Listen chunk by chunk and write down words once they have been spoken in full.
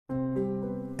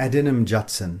Adoniram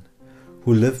Judson,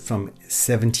 who lived from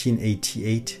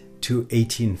 1788 to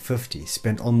 1850,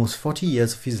 spent almost 40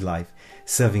 years of his life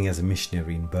serving as a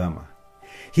missionary in Burma.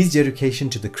 His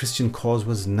dedication to the Christian cause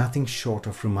was nothing short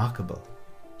of remarkable.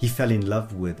 He fell in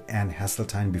love with Anne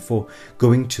Hasseltine before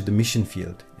going to the mission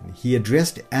field, and he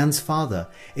addressed Anne's father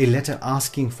a letter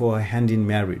asking for her hand in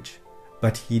marriage.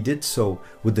 But he did so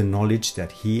with the knowledge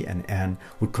that he and Anne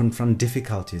would confront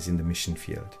difficulties in the mission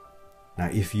field. Now,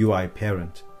 if you are a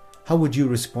parent, how would you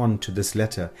respond to this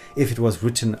letter if it was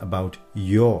written about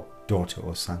your daughter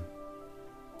or son?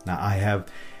 Now, I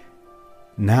have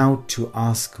now to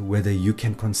ask whether you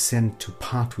can consent to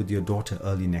part with your daughter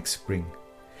early next spring,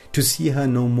 to see her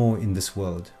no more in this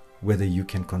world, whether you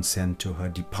can consent to her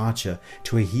departure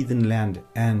to a heathen land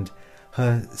and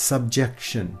her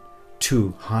subjection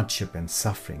to hardship and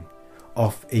suffering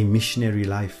of a missionary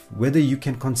life, whether you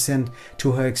can consent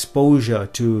to her exposure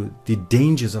to the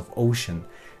dangers of ocean,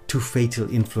 to fatal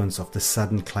influence of the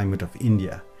sudden climate of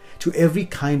India, to every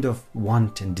kind of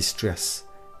want and distress,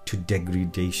 to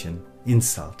degradation,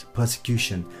 insult,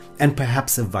 persecution, and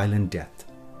perhaps a violent death.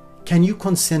 Can you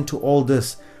consent to all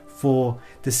this for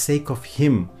the sake of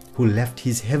him who left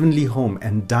his heavenly home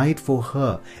and died for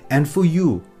her and for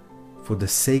you, for the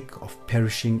sake of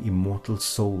perishing immortal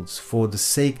souls, for the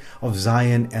sake of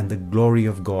Zion and the glory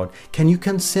of God? Can you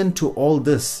consent to all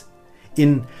this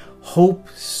in hope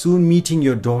soon meeting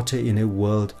your daughter in a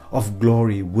world of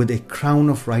glory with a crown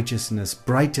of righteousness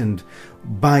brightened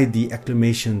by the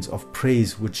acclamations of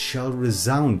praise which shall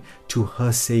resound to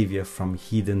her Savior from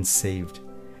heathens saved,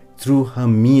 through her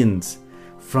means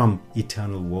from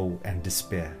eternal woe and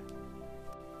despair?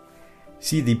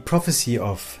 See, the prophecy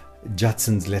of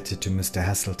Judson's letter to Mr.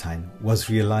 Hasseltine was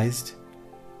realized.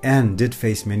 Anne did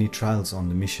face many trials on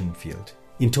the mission field.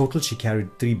 In total, she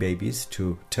carried 3 babies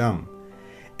to term.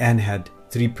 Anne had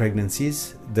 3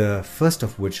 pregnancies, the first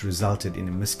of which resulted in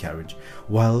a miscarriage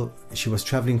while she was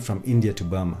traveling from India to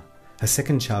Burma. Her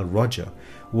second child, Roger,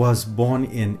 was born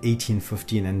in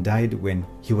 1815 and died when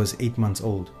he was 8 months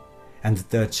old. And the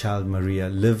third child, Maria,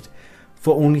 lived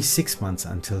for only 6 months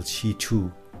until she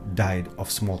too died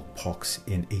of smallpox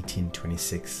in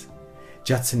 1826.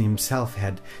 Judson himself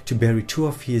had to bury 2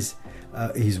 of his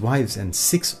wives and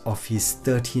 6 of his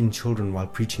 13 children while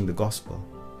preaching the gospel.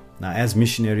 Now, as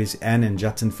missionaries, Anne and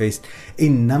Judson faced a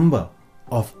number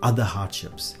of other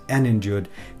hardships. Anne endured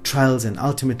trials and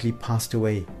ultimately passed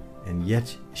away, and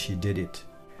yet she did it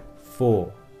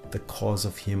for the cause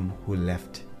of him who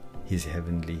left his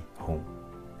heavenly home.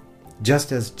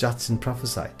 Just as Judson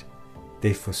prophesied,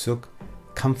 they forsook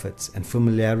comforts and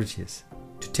familiarities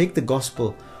to take the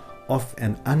gospel of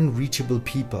an unreachable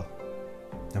people.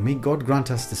 Now may God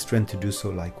grant us the strength to do so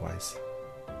likewise.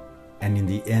 And in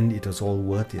the end, it was all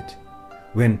worth it.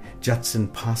 When Judson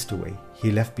passed away,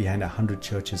 he left behind 100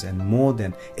 churches and more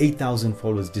than 8,000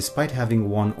 followers, despite having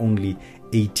won only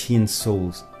 18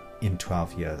 souls in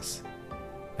 12 years.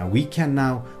 Now we can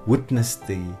now witness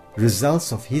the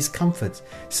results of his comforts,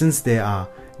 since there are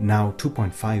now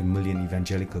 2.5 million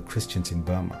evangelical Christians in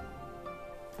Burma.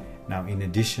 Now, in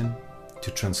addition to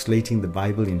translating the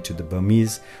Bible into the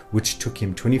Burmese, which took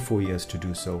him 24 years to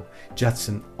do so,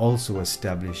 Judson also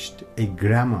established a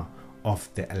grammar of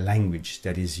the language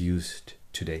that is used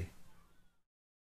today.